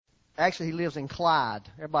Actually, he lives in Clyde.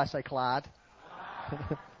 Everybody say Clyde.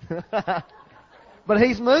 But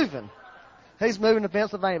he's moving. He's moving to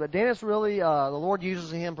Pennsylvania. But Dennis really, the Lord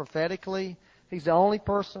uses him prophetically. He's the only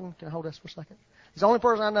person, can I hold this for a second? He's the only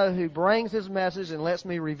person I know who brings his message and lets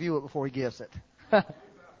me review it before he gives it.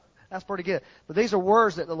 That's pretty good. But these are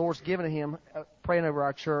words that the Lord's given to him, praying over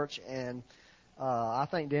our church. And I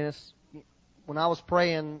think, Dennis, when I was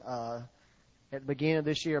praying at the beginning of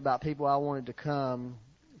this year about people I wanted to come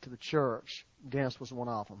to the church, Dennis was one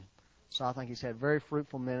of them. So I think he's had very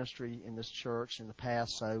fruitful ministry in this church in the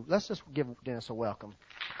past. So let's just give Dennis a welcome.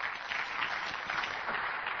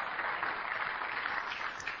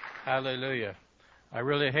 Hallelujah. I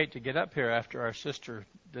really hate to get up here after our sister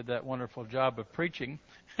did that wonderful job of preaching.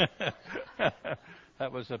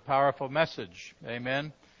 That was a powerful message.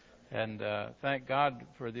 Amen. And thank God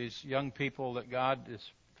for these young people that God is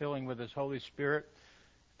filling with His Holy Spirit.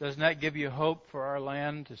 Doesn't that give you hope for our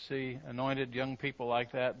land to see anointed young people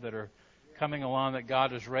like that are coming along, that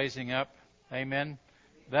God is raising up? Amen.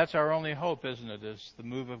 That's our only hope, isn't it? Is the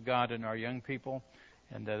move of God in our young people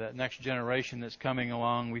and that next generation that's coming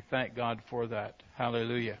along. We thank God for that.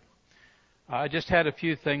 Hallelujah. I just had a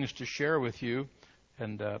few things to share with you,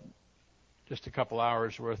 and just a couple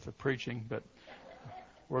hours worth of preaching, but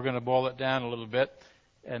we're going to boil it down a little bit.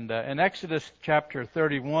 And in Exodus chapter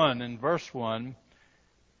 31 and verse 1,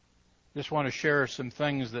 just want to share some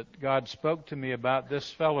things that God spoke to me about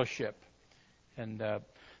this fellowship, and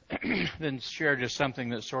then share just something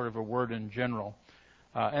that's sort of a word in general.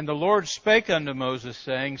 And the Lord spake unto Moses,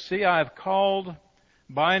 saying, See, I have called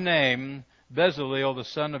by name Bezaleel, the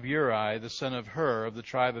son of Uri, the son of Hur, of the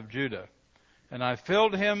tribe of Judah. And I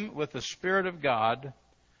filled him with the Spirit of God,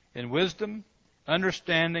 in wisdom,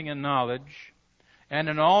 understanding, and knowledge, and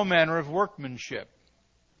in all manner of workmanship,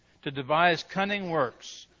 to devise cunning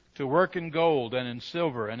works, to work in gold and in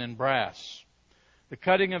silver and in brass, the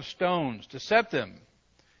cutting of stones, to set them,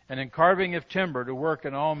 and in carving of timber, to work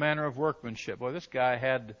in all manner of workmanship. Well, this guy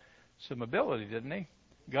had some ability, didn't he?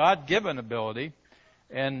 God-given ability.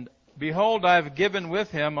 And behold, I have given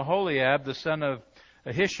with him Aholiab, the son of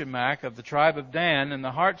Ahishamach, of the tribe of Dan, in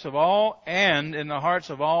the hearts of all, and in the hearts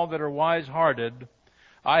of all that are wise-hearted,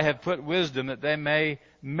 I have put wisdom, that they may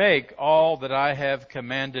make all that I have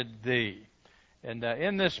commanded thee. And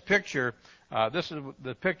in this picture, this is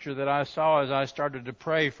the picture that I saw as I started to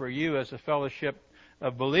pray for you as a fellowship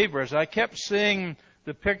of believers. I kept seeing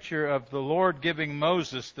the picture of the Lord giving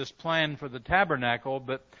Moses this plan for the tabernacle,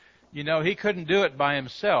 but, you know, he couldn't do it by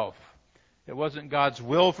himself. It wasn't God's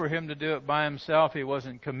will for him to do it by himself. He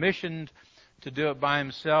wasn't commissioned to do it by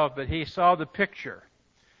himself, but he saw the picture,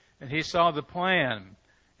 and he saw the plan.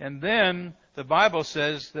 And then the Bible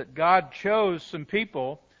says that God chose some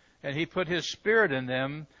people, and He put His Spirit in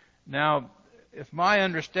them. Now, if my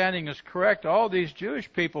understanding is correct, all these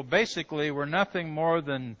Jewish people basically were nothing more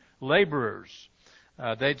than laborers.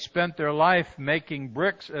 They'd spent their life making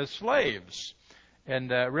bricks as slaves.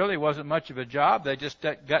 And really wasn't much of a job. They just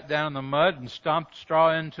got down in the mud and stomped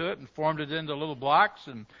straw into it and formed it into little blocks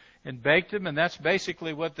and baked them. And that's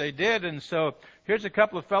basically what they did. And so here's a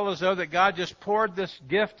couple of fellows, though, that God just poured this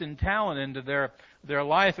gift and talent into their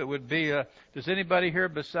life. It would be, does anybody here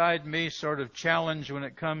beside me sort of challenge when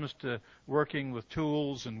it comes to working with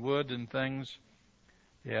tools and wood and things?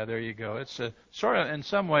 Yeah, there you go. It's a sort of, in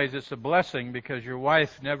some ways, it's a blessing because your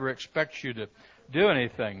wife never expects you to do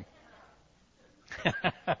anything.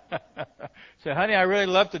 So, honey, I really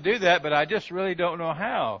love to do that, but I just really don't know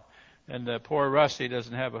how. And poor Rusty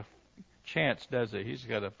doesn't have a chance, does he? He's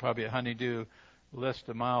got probably a honey-do list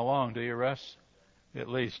a mile long. Do you, Russ? At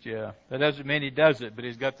least, yeah. That doesn't mean he does it, but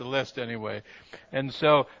he's got the list anyway. And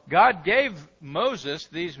so God gave Moses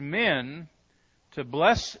these men to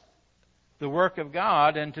bless the work of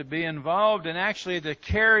God and to be involved in actually the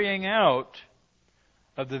carrying out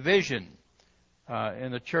of the vision.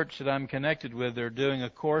 In the church that I'm connected with, they're doing a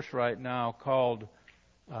course right now called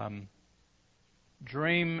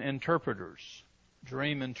Dream Interpreters.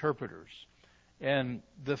 Dream Interpreters. And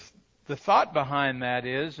the thought behind that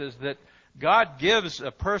is that God gives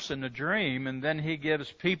a person a dream, and then He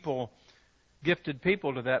gives gifted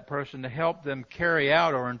people to that person to help them carry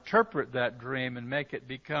out or interpret that dream and make it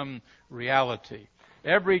become reality.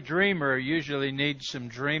 Every dreamer usually needs some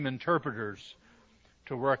dream interpreters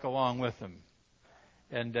to work along with them.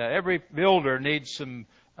 And every builder needs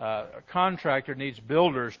a contractor needs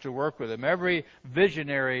builders to work with him. Every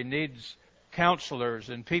visionary needs counselors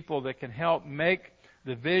and people that can help make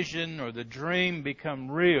the vision or the dream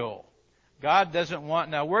become real. God doesn't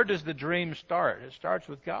now where does the dream start? It starts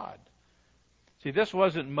with God. See, this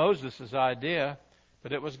wasn't Moses' idea.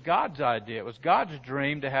 But it was God's idea. It was God's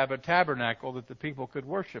dream to have a tabernacle that the people could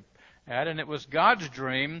worship at. And it was God's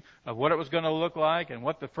dream of what it was going to look like and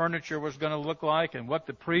what the furniture was going to look like and what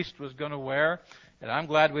the priest was going to wear. And I'm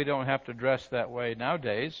glad we don't have to dress that way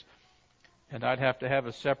nowadays. And I'd have to have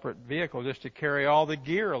a separate vehicle just to carry all the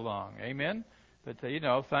gear along. Amen? But,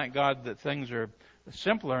 thank God that things are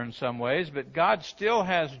simpler in some ways. But God still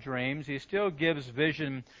has dreams. He still gives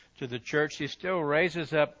vision to the church. He still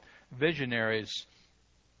raises up visionaries.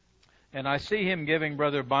 And I see Him giving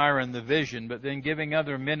Brother Byron the vision, but then giving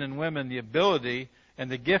other men and women the ability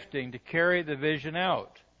and the gifting to carry the vision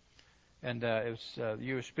out. And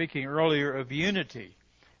you were speaking earlier of unity.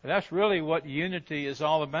 And that's really what unity is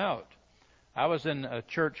all about. I was in a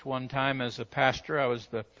church one time as a pastor. I was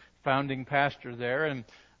the founding pastor there. And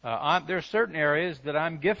there are certain areas that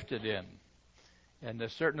I'm gifted in. And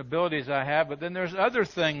there's certain abilities I have. But then there's other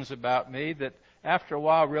things about me that after a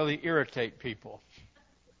while really irritate people.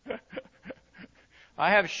 I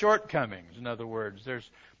have shortcomings, in other words. There's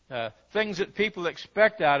things that people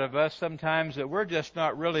expect out of us sometimes that we're just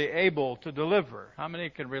not really able to deliver. How many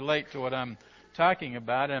can relate to what I'm talking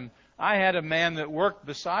about? And I had a man that worked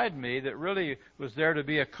beside me that really was there to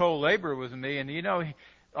be a co-laborer with me. And,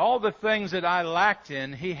 all the things that I lacked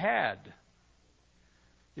in, he had.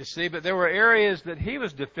 You see, but there were areas that he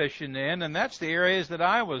was deficient in, and that's the areas that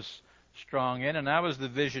I was strong in. And I was the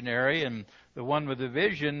visionary and the one with the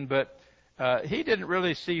vision, but he didn't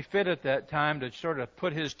really see fit at that time to sort of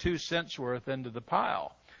put his 2 cents worth into the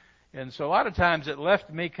pile. And so a lot of times it left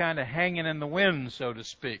me kind of hanging in the wind, so to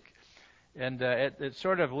speak. And it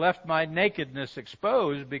sort of left my nakedness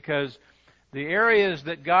exposed, because the areas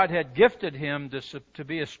that God had gifted him to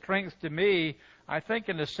be a strength to me, I think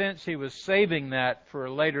in a sense he was saving that for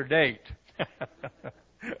a later date.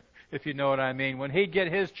 If you know what I mean. When he'd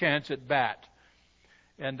get his chance at bat.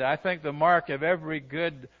 And I think the mark of every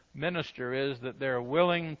good minister is that they're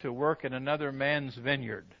willing to work in another man's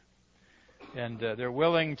vineyard. And they're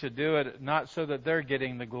willing to do it not so that they're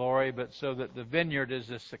getting the glory, but so that the vineyard is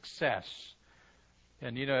a success.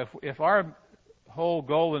 And, if our whole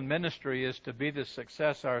goal in ministry is to be the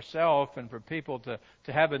success ourselves and for people to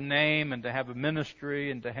have a name and to have a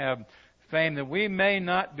ministry and to have fame, then we may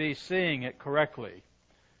not be seeing it correctly.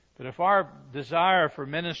 But if our desire for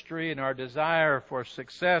ministry and our desire for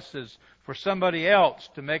success is for somebody else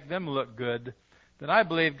to make them look good, then I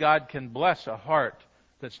believe God can bless a heart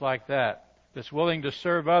that's like that, that's willing to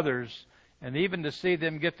serve others and even to see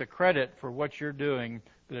them get the credit for what you're doing,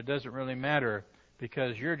 but it doesn't really matter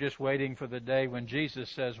because you're just waiting for the day when Jesus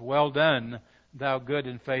says, "Well done, thou good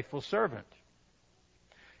and faithful servant."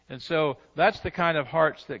 And so that's the kind of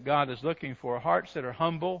hearts that God is looking for, hearts that are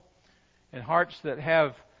humble and hearts that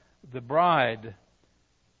have the bride,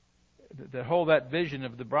 that hold that vision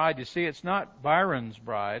of the bride. You see, it's not Byron's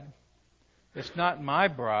bride. It's not my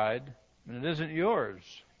bride, and it isn't yours.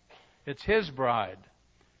 It's his bride.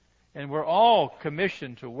 And we're all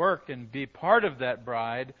commissioned to work and be part of that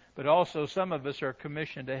bride, but also some of us are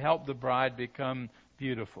commissioned to help the bride become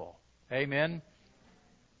beautiful. Amen?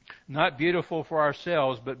 Not beautiful for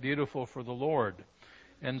ourselves, but beautiful for the Lord.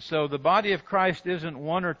 And so the body of Christ isn't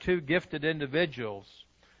one or two gifted individuals,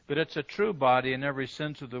 but it's a true body in every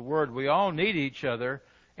sense of the word. We all need each other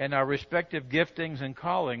and our respective giftings and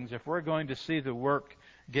callings if we're going to see the work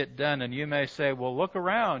get done. And you may say, well, look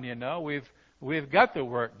around, we've got the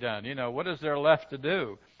work done. What is there left to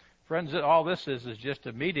do? Friends, all this is just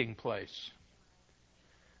a meeting place.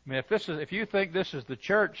 I mean, if you think this is the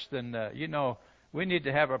church, then, we need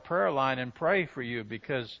to have a prayer line and pray for you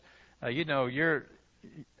because, you're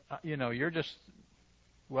just,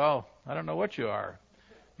 well, I don't know what you are.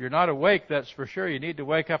 You're not awake, that's for sure. You need to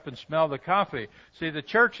wake up and smell the coffee. See, the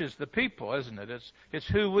church is the people, isn't it? It's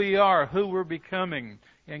who we are, who we're becoming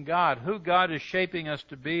in God, who God is shaping us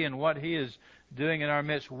to be and what He is doing in our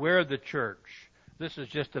midst. We're the church. This is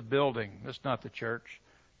just a building. It's not the church.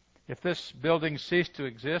 If this building ceased to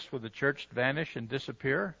exist, would the church vanish and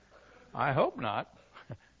disappear? I hope not.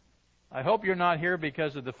 I hope you're not here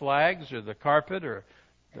because of the flags or the carpet or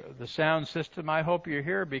the sound system. I hope you're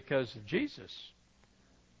here because of Jesus,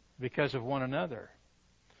 because of one another.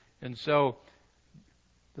 And so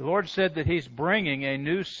the Lord said that He's bringing a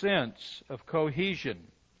new sense of cohesion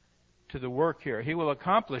to the work here. He will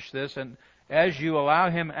accomplish this and as you allow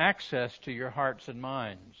Him access to your hearts and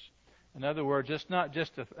minds. In other words, it's not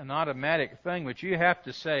just an automatic thing, but you have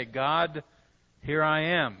to say, God, here I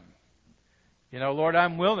am. Lord,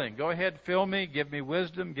 I'm willing. Go ahead, fill me, give me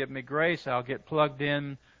wisdom, give me grace. I'll get plugged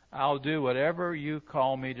in. I'll do whatever you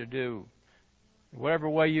call me to do. Whatever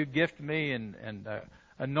way you gift me and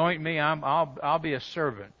anoint me, I'll be a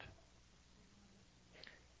servant.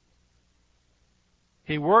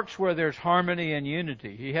 He works where there's harmony and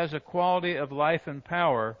unity. He has a quality of life and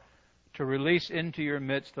power to release into your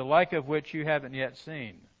midst, the like of which you haven't yet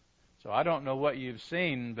seen. So I don't know what you've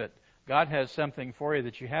seen, but God has something for you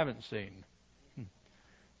that you haven't seen.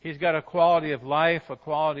 He's got a quality of life, a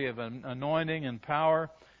quality of anointing and power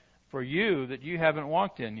for you that you haven't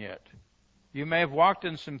walked in yet. You may have walked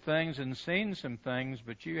in some things and seen some things,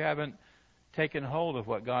 but you haven't taken hold of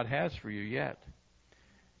what God has for you yet.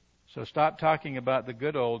 So stop talking about the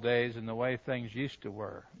good old days and the way things used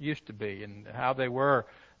to be, and how they were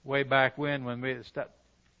way back when we stopped.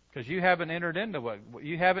 Because you haven't entered into what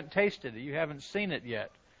you haven't tasted it, you haven't seen it yet.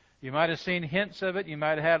 You might have seen hints of it, you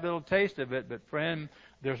might have had a little taste of it, but friend,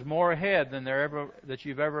 there's more ahead than that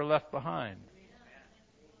you've ever left behind.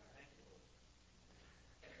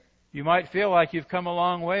 You might feel like you've come a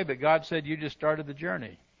long way, but God said you just started the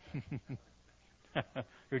journey.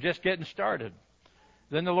 You're just getting started.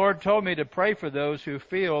 Then the Lord told me to pray for those who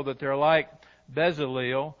feel that they're like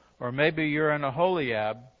Bezalel, or maybe you're in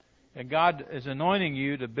Aholiab, and God is anointing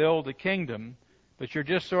you to build the kingdom, but you're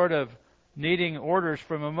just sort of needing orders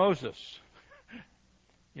from a Moses.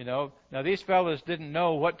 You know, now these fellows didn't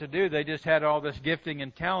know what to do. They just had all this gifting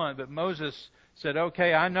and talent, but Moses said,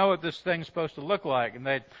 okay, I know what this thing's supposed to look like. And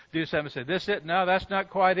they'd do something and say, this it? No, that's not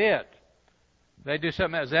quite it. They do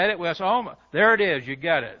something else. Is that it? Well, there it is. You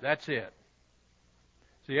got it. That's it.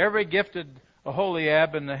 See, every gifted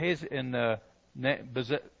Aholiab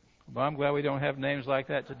well, I'm glad we don't have names like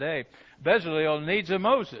that today. Bezalel needs a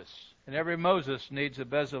Moses, and every Moses needs a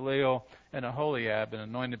Bezalel and a Aholiab and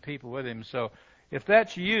anointed people with him. So if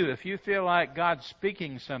that's you, if you feel like God's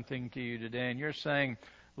speaking something to you today and you're saying,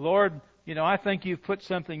 Lord, you know, I think you've put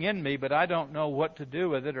something in me, but I don't know what to do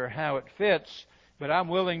with it or how it fits, but I'm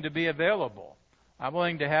willing to be available. I'm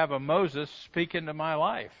willing to have a Moses speak into my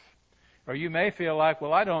life. Or you may feel like,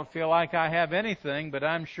 well, I don't feel like I have anything, but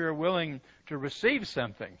I'm sure willing to receive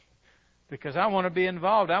something because I want to be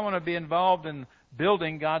involved. I want to be involved in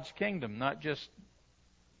building God's kingdom, not just,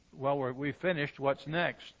 well, we've finished, what's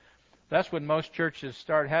next? That's when most churches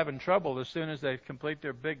start having trouble as soon as they complete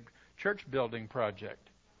their big church building project.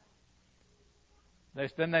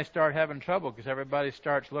 Then they start having trouble because everybody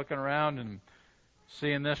starts looking around and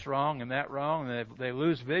seeing this wrong and that wrong, and they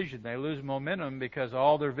lose vision. They lose momentum because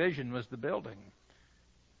all their vision was the building.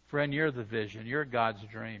 Friend, you're the vision. You're God's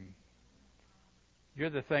dream. You're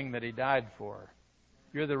the thing that He died for.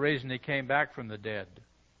 You're the reason He came back from the dead.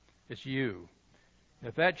 It's you.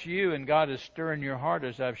 If that's you and God is stirring your heart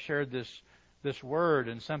as I've shared this word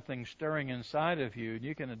and something stirring inside of you, and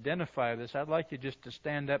you can identify this, I'd like you just to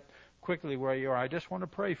stand up quickly where you are. I just want to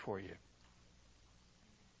pray for you.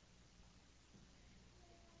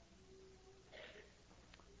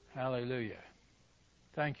 Hallelujah.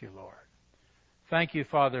 Thank you, Lord. Thank you,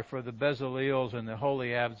 Father, for the Bezalels and the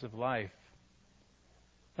Aholiabs of life.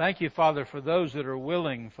 Thank you, Father, for those that are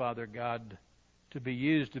willing, Father God, to be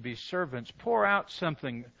used, to be servants. Pour out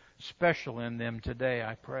something special in them today,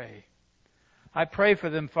 I pray. I pray for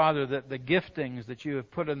them, Father, that the giftings that you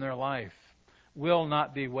have put in their life will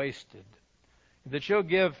not be wasted. That you'll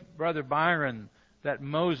give Brother Byron that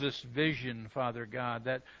Moses vision, Father God,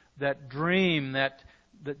 that dream that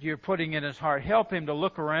you're putting in his heart. Help him to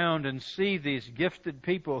look around and see these gifted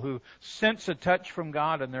people who sense a touch from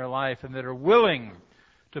God in their life and that are willing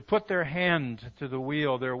to put their hand to the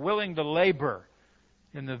wheel. They're willing to labor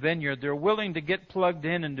in the vineyard. They're willing to get plugged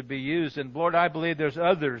in and to be used. And Lord, I believe there's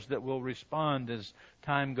others that will respond as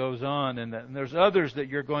time goes on. And there's others that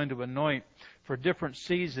you're going to anoint for different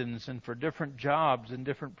seasons and for different jobs and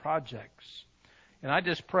different projects. And I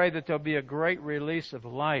just pray that there'll be a great release of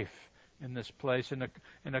life in this place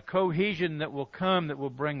and a cohesion that will come that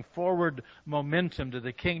will bring forward momentum to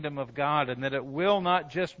the kingdom of God, and that it will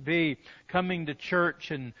not just be coming to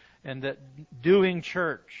church and that doing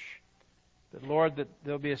church, but Lord, that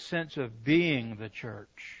there'll be a sense of being the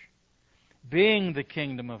church, being the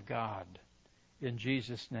kingdom of God. In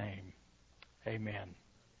Jesus' name, amen.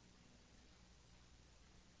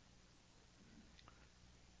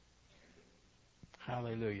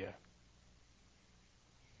 Hallelujah.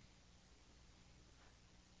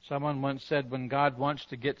 Someone once said when God wants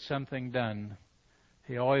to get something done,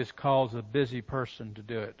 He always calls a busy person to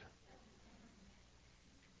do it.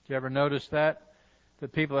 Did you ever notice that?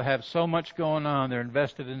 That people have so much going on, they're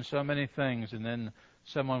invested in so many things, and then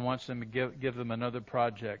someone wants them to give them another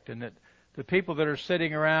project. And that the people that are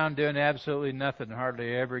sitting around doing absolutely nothing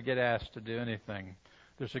hardly ever get asked to do anything.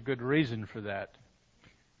 There's a good reason for that.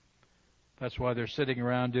 That's why they're sitting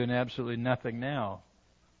around doing absolutely nothing now.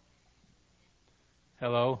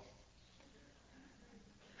 Hello?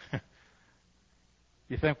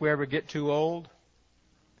 You think we ever get too old?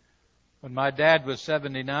 When my dad was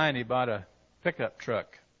 79, he bought a pickup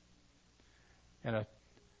truck and a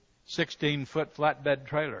 16-foot flatbed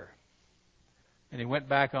trailer. And he went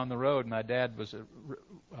back on the road. My dad was a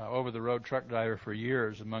over-the-road truck driver for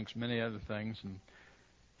years, amongst many other things. And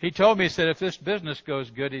he told me, he said, if this business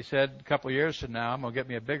goes good, he said, a couple of years from now, I'm going to get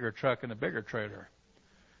me a bigger truck and a bigger trailer.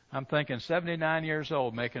 I'm thinking 79 years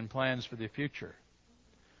old, making plans for the future.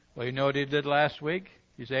 Well, you know what he did last week?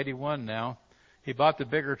 He's 81 now. He bought the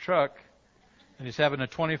bigger truck, and he's having a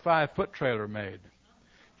 25-foot trailer made.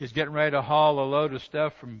 He's getting ready to haul a load of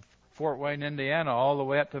stuff from Fort Wayne, Indiana, all the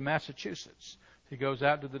way up to Massachusetts. He goes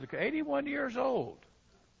out to the 81 years old.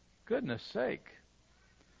 Goodness sake.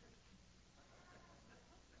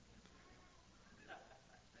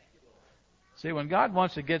 See, when God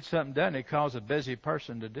wants to get something done, He calls a busy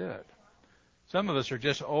person to do it. Some of us are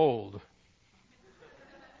just old.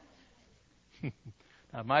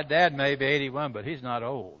 Now, my dad may be 81, but he's not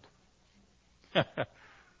old.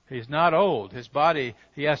 He's not old. His body,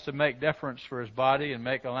 he has to make deference for his body and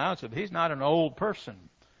make allowance, but he's not an old person.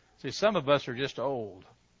 See, some of us are just old.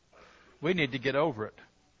 We need to get over it.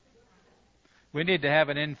 We need to have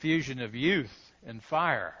an infusion of youth and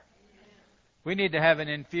fire. We need to have an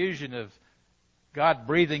infusion of God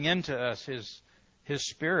breathing into us His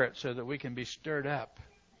Spirit so that we can be stirred up.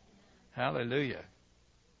 Hallelujah.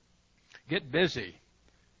 Get busy.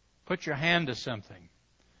 Put your hand to something.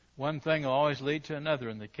 One thing will always lead to another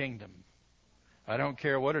in the kingdom. I don't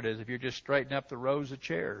care what it is. If you're just straightening up the rows of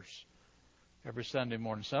chairs every Sunday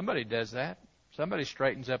morning, somebody does that. Somebody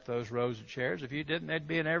straightens up those rows of chairs. If you didn't, they'd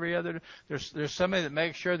be in every other. There's somebody that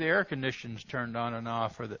makes sure the air conditioning's turned on and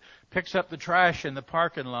off, or that picks up the trash in the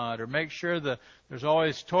parking lot, or makes sure there's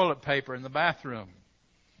always toilet paper in the bathroom.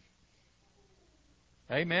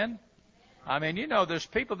 Amen? I mean, you know, there's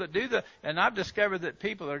people that do and I've discovered that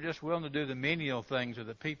people are just willing to do the menial things are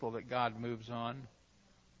the people that God moves on.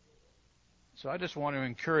 So I just want to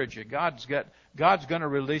encourage you. God's going to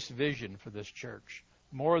release vision for this church,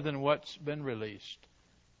 more than what's been released.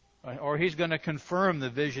 Or He's going to confirm the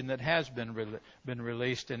vision that has been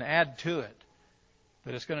released and add to it.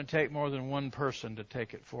 But it's going to take more than one person to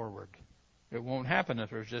take it forward. It won't happen if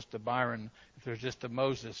there's just a Byron, if there's just a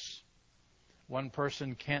Moses. One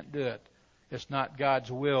person can't do it. It's not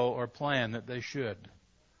God's will or plan that they should.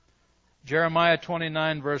 Jeremiah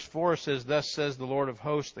 29 verse 4 says, Thus says the Lord of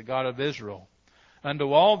hosts, the God of Israel,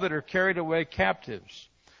 unto all that are carried away captives,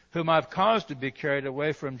 whom I've caused to be carried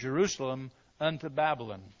away from Jerusalem unto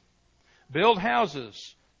Babylon. Build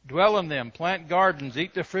houses, dwell in them, plant gardens,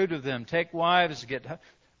 eat the fruit of them, take wives,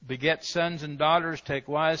 beget sons and daughters, take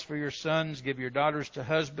wives for your sons, give your daughters to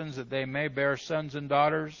husbands, that they may bear sons and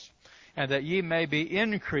daughters, and that ye may be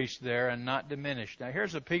increased there and not diminished. Now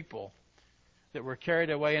here's a people that were carried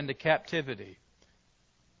away into captivity.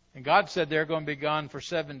 And God said they're going to be gone for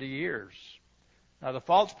 70 years. Now the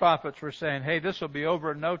false prophets were saying, hey, this will be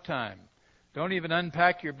over in no time. Don't even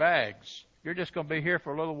unpack your bags. You're just going to be here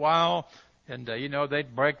for a little while. And,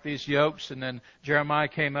 they'd break these yokes. And then Jeremiah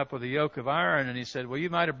came up with a yoke of iron. And he said, well, you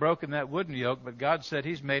might have broken that wooden yoke, but God said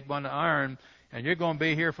He's made one of iron. And you're going to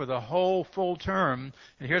be here for the whole full term.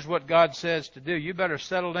 And here's what God says to do. You better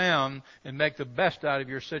settle down and make the best out of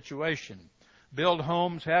your situation. Build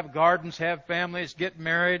homes, have gardens, have families, get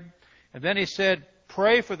married. And then He said,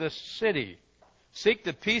 pray for the city. Seek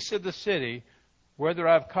the peace of the city, whether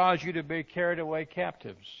I've caused you to be carried away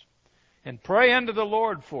captives. And pray unto the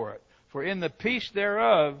Lord for it. For in the peace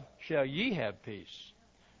thereof shall ye have peace.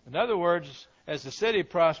 In other words, as the city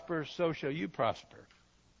prospers, so shall you prosper.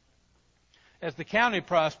 As the county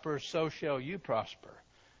prospers, so shall you prosper.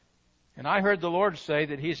 And I heard the Lord say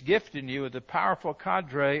that He's gifting you with a powerful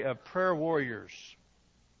cadre of prayer warriors.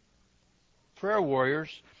 Prayer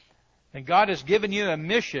warriors. And God has given you a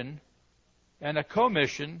mission and a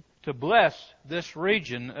commission to bless this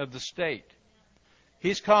region of the state.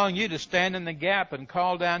 He's calling you to stand in the gap and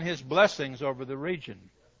call down His blessings over the region.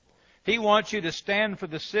 He wants you to stand for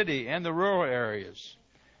the city and the rural areas.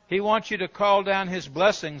 He wants you to call down His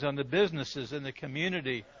blessings on the businesses in the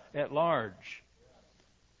community at large.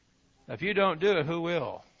 Now, if you don't do it, who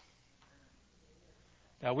will?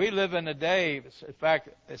 Now, we live in a day, in fact,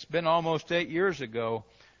 it's been almost 8 years ago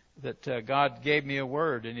that God gave me a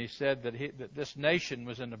word, and He said that this nation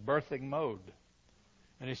was in a birthing mode.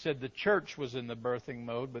 And He said the church was in the birthing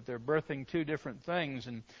mode, but they're birthing two different things.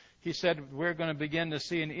 And He said we're going to begin to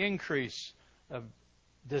see an increase of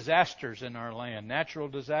disasters in our land, natural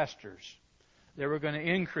disasters. They were going to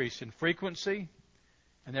increase in frequency,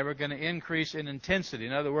 and they were going to increase in intensity.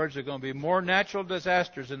 In other words, there are going to be more natural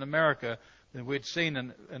disasters in America than we'd seen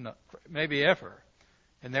in maybe ever.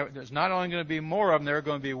 And there's not only going to be more of them, they're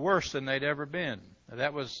going to be worse than they'd ever been. Now,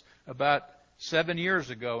 that was about 7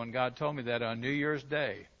 years ago when God told me that on New Year's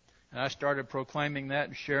Day. And I started proclaiming that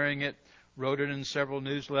and sharing it, wrote it in several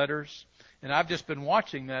newsletters. And I've just been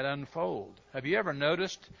watching that unfold. Have you ever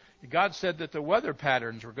noticed? God said that the weather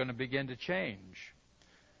patterns were going to begin to change.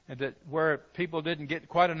 And that where people didn't get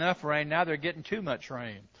quite enough rain, now they're getting too much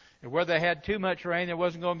rain. And where they had too much rain, there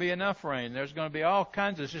wasn't going to be enough rain. There's going to be all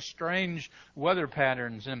kinds of just strange weather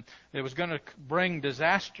patterns. And it was going to bring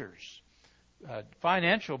disasters,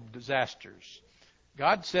 financial disasters.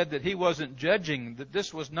 God said that He wasn't judging, that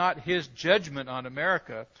this was not His judgment on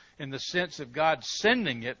America in the sense of God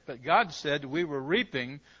sending it, but God said we were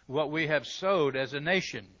reaping what we have sowed as a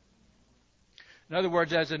nation. In other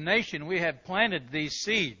words, as a nation, we have planted these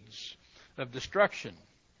seeds of destruction.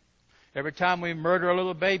 Every time we murder a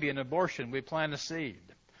little baby in abortion, we plant a seed.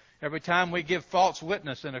 Every time we give false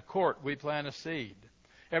witness in a court, we plant a seed.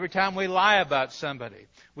 Every time we lie about somebody,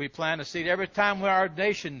 we plant a seed. Every time our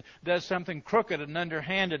nation does something crooked and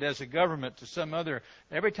underhanded as a government to some other,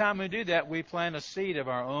 every time we do that, we plant a seed of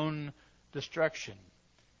our own destruction.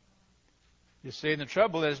 You see, and the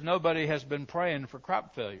trouble is nobody has been praying for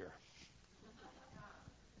crop failure.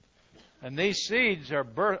 And these seeds are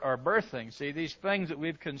birthing. See, these things that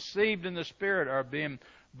we've conceived in the Spirit are being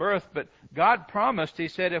birthed. But God promised, He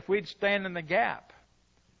said, if we'd stand in the gap,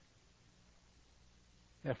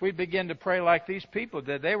 if we begin to pray like these people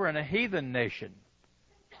did, they were in a heathen nation.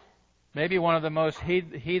 Maybe one of the most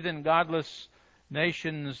heathen, godless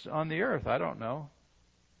nations on the earth. I don't know.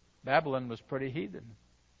 Babylon was pretty heathen.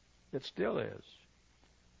 It still is.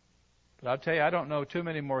 But I'll tell you, I don't know too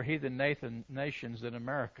many more heathen nations than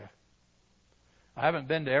America. I haven't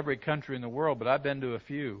been to every country in the world, but I've been to a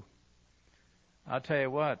few. I'll tell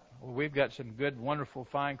you what, we've got some good, wonderful,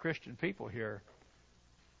 fine Christian people here.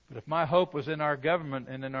 But if my hope was in our government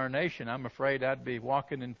and in our nation, I'm afraid I'd be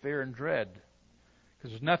walking in fear and dread.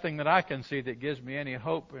 Because there's nothing that I can see that gives me any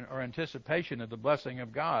hope or anticipation of the blessing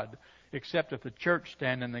of God, except if the church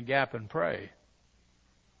stand in the gap and pray.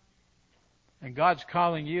 And God's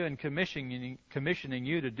calling you and commissioning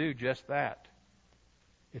you to do just that.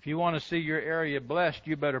 If you want to see your area blessed,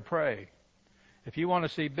 you better pray. If you want to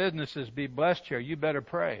see businesses be blessed here, you better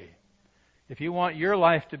pray. If you want your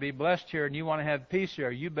life to be blessed here and you want to have peace here,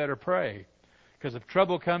 you better pray. Because if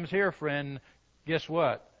trouble comes here, friend, guess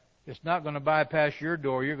what? It's not going to bypass your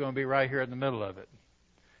door. You're going to be right here in the middle of it.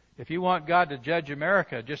 If you want God to judge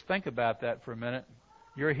America, just think about that for a minute.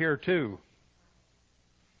 You're here too.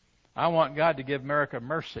 I want God to give America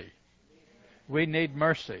mercy. We need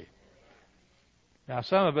mercy. Now,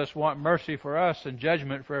 some of us want mercy for us and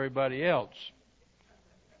judgment for everybody else.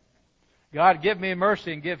 God, give me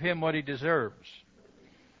mercy and give him what he deserves.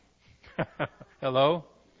 Hello?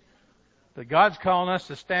 But God's calling us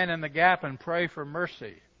to stand in the gap and pray for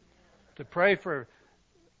mercy. To pray for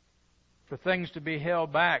things to be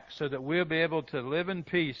held back so that we'll be able to live in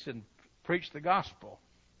peace and preach the gospel.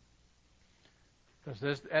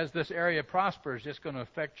 Because as this area prospers, it's going to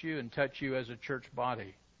affect you and touch you as a church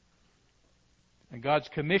body. And God's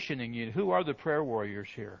commissioning you. Who are the prayer warriors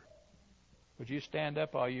here? Would you stand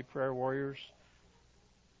up, all you prayer warriors?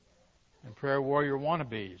 And prayer warrior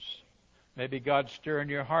wannabes. Maybe God's stirring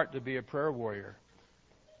your heart to be a prayer warrior.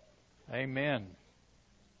 Amen.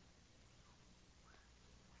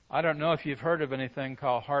 I don't know if you've heard of anything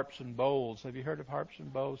called harps and bowls. Have you heard of harps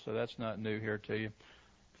and bowls? So that's not new here to you.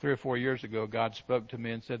 3 or 4 years ago, God spoke to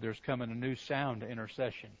me and said there's coming a new sound to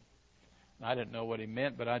intercession. I didn't know what he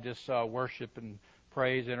meant, but I just saw worship and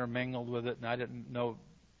praise intermingled with it, and I didn't know.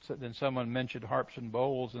 So then someone mentioned harps and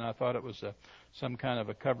bowls, and I thought it was some kind of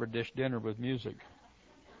a covered dish dinner with music.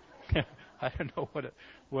 I don't know what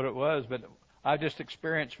it was, but I just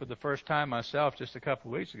experienced for the first time myself just a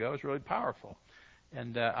couple of weeks ago. It was really powerful.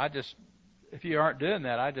 And if you aren't doing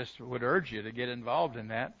that, I just would urge you to get involved in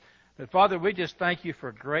that. But Father, we just thank you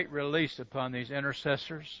for great release upon these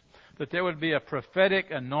intercessors, that there would be a prophetic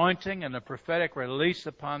anointing and a prophetic release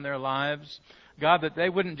upon their lives. God, that they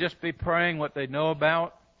wouldn't just be praying what they know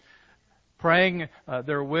about, praying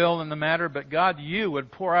their will in the matter, but God, you would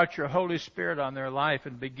pour out your Holy Spirit on their life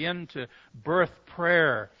and begin to birth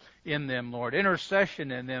prayer in them, Lord.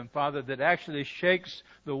 Intercession in them, Father, that actually shakes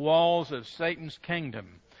the walls of Satan's kingdom.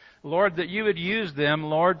 Lord, that you would use them,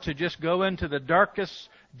 Lord, to just go into the darkest,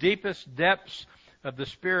 deepest depths of the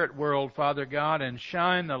spirit world, Father God, and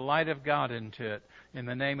shine the light of God into it in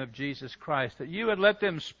the name of Jesus Christ. That you would let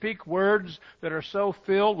them speak words that are so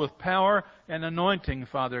filled with power and anointing,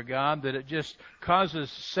 Father God, that it just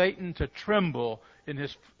causes Satan to tremble in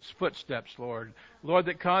his footsteps, Lord. Lord,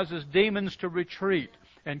 that causes demons to retreat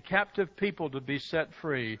and captive people to be set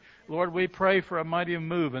free. Lord, we pray for a mighty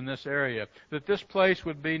move in this area, that this place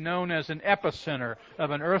would be known as an epicenter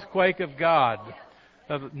of an earthquake of God,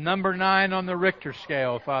 of number 9 on the Richter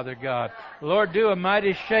scale, Father God. Lord, do a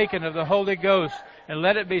mighty shaking of the Holy Ghost, and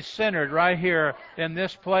let it be centered right here in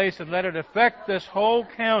this place, and let it affect this whole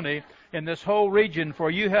county and this whole region,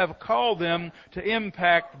 for you have called them to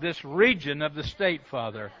impact this region of the state,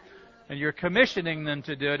 Father. And you're commissioning them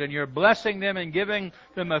to do it, and you're blessing them and giving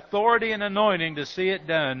them authority and anointing to see it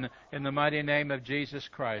done in the mighty name of Jesus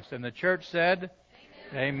Christ. And the church said,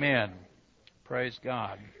 Amen. Praise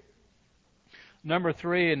God. Number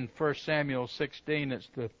 3 in 1 Samuel 16, it's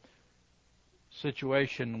the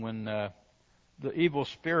situation when the evil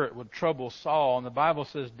spirit would trouble Saul. And the Bible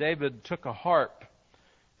says David took a harp,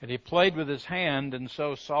 and he played with his hand, and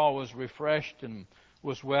so Saul was refreshed and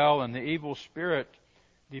was well, and the evil spirit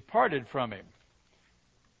departed from him.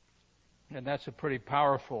 And that's a pretty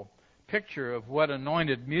powerful picture of what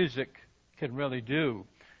anointed music can really do.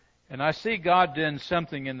 And I see God doing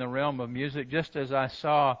something in the realm of music, just as I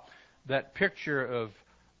saw that picture of,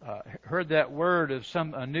 heard that word of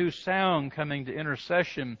a new sound coming to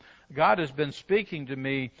intercession. God has been speaking to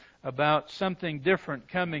me about something different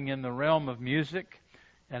coming in the realm of music,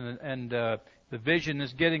 and the vision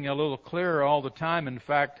is getting a little clearer all the time. In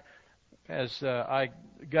fact, as I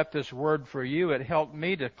got this word for you, it helped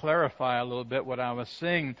me to clarify a little bit what I was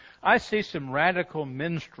seeing. I see some radical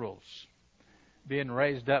minstrels being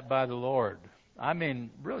raised up by the Lord. I mean,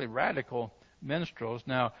 really radical minstrels.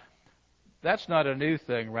 Now, that's not a new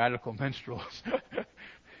thing, radical minstrels.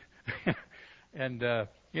 And,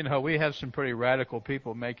 we have some pretty radical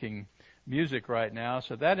people making music right now,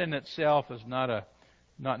 so that in itself is not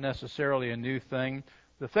necessarily a new thing.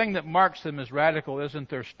 The thing that marks them as radical isn't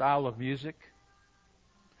their style of music.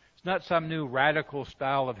 It's not some new radical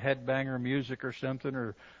style of headbanger music or something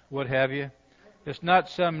or what have you. It's not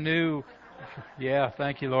some new,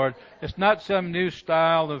 thank you, Lord. It's not some new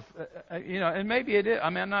style of, and maybe it is.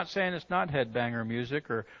 I mean, I'm not saying it's not headbanger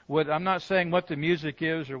music or what. I'm not saying what the music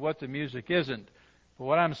is or what the music isn't. But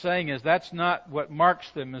what I'm saying is that's not what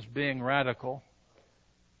marks them as being radical.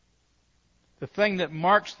 The thing that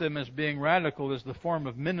marks them as being radical is the form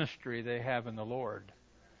of ministry they have in the Lord.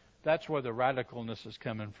 That's where the radicalness is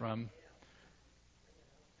coming from.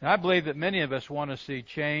 And I believe that many of us want to see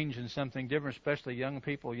change and something different, especially young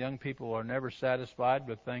people. Young people are never satisfied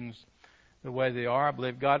with things the way they are. I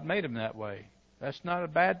believe God made them that way. That's not a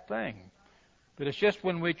bad thing. But it's just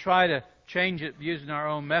when we try to change it using our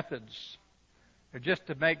own methods, or just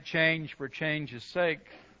to make change for change's sake,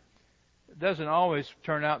 it doesn't always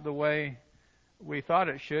turn out the way we thought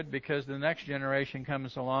it should, because the next generation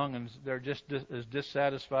comes along and they're just as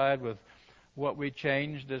dissatisfied with what we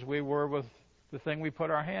changed as we were with the thing we put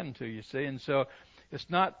our hand to, you see. And so it's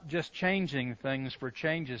not just changing things for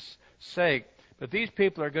change's sake, but these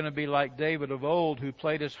people are going to be like David of old, who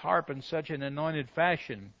played his harp in such an anointed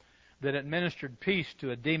fashion that it ministered peace to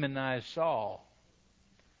a demonized Saul.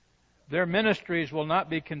 Their ministries will not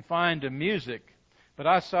be confined to music, but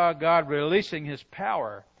I saw God releasing His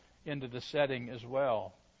power into the setting as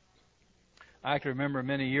well. I can remember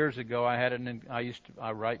many years ago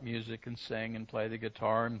I write music and sing and play the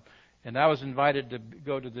guitar, and I was invited to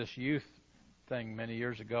go to this youth thing many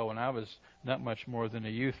years ago when I was not much more than a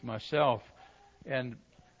youth myself. And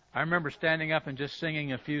I remember standing up and just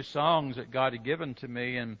singing a few songs that God had given to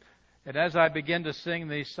me, and as I began to sing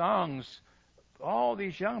these songs, all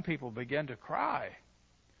these young people began to cry.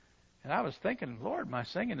 And I was thinking, Lord, my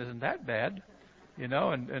singing isn't that bad. I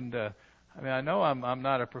mean, I know I'm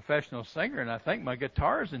not a professional singer, and I think my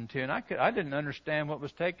guitar's in tune. I didn't understand what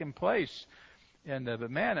was taking place, but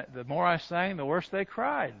man, the more I sang, the worse they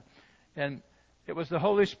cried. And it was the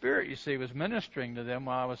Holy Spirit, you see, was ministering to them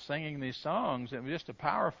while I was singing these songs. It was just a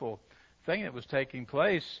powerful thing that was taking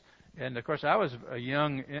place. And of course, I was a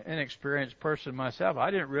young, inexperienced person myself. I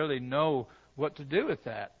didn't really know what to do with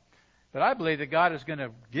that. But I believe that God is going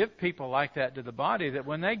to give people like that to the body, that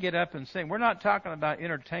when they get up and sing, we're not talking about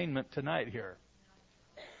entertainment tonight here.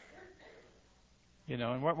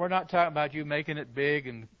 And we're not talking about you making it big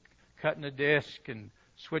and cutting a disc and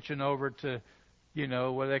switching over to,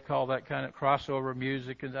 what do they call that kind of crossover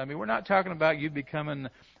music. And I mean, we're not talking about you becoming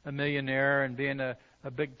a millionaire and being a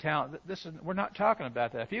big talent. We're not talking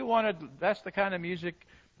about that. If you that's the kind of music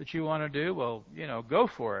that you want to do, well, go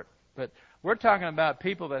for it. But we're talking about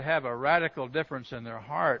people that have a radical difference in their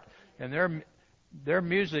heart, and their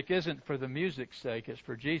music isn't for the music's sake, it's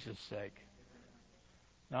for Jesus' sake.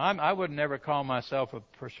 Now, I would never call myself a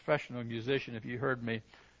professional musician. If you heard me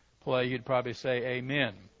play, you'd probably say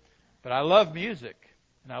amen. But I love music,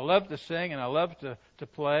 And I love to sing, and I love to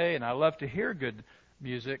play, and I love to hear good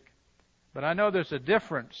music. But I know there's a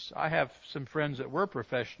difference. I have some friends that were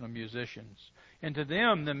professional musicians. And to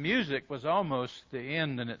them, the music was almost the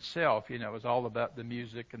end in itself. You know, it was all about the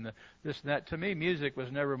music and the this and that. To me, music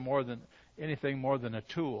was never anything more than a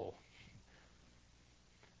tool.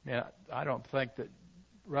 Yeah, I don't think that,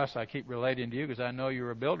 Russ, I keep relating to you because I know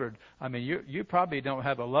you're a builder. I mean, you probably don't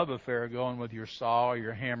have a love affair going with your saw or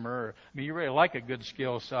your hammer. I mean, you really like a good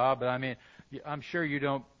skill saw, but I mean, I'm sure you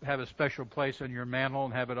don't have a special place on your mantle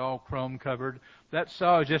and have it all chrome covered. That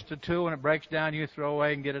saw is just a tool. When it breaks down, you throw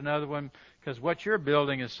away and get another one, because what you're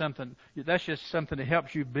building is something, that's just something that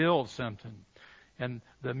helps you build something. And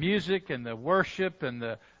the music and the worship and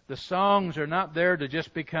the songs are not there to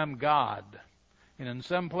just become God. And in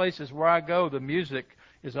some places where I go, the music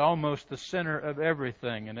is almost the center of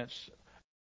everything, and it's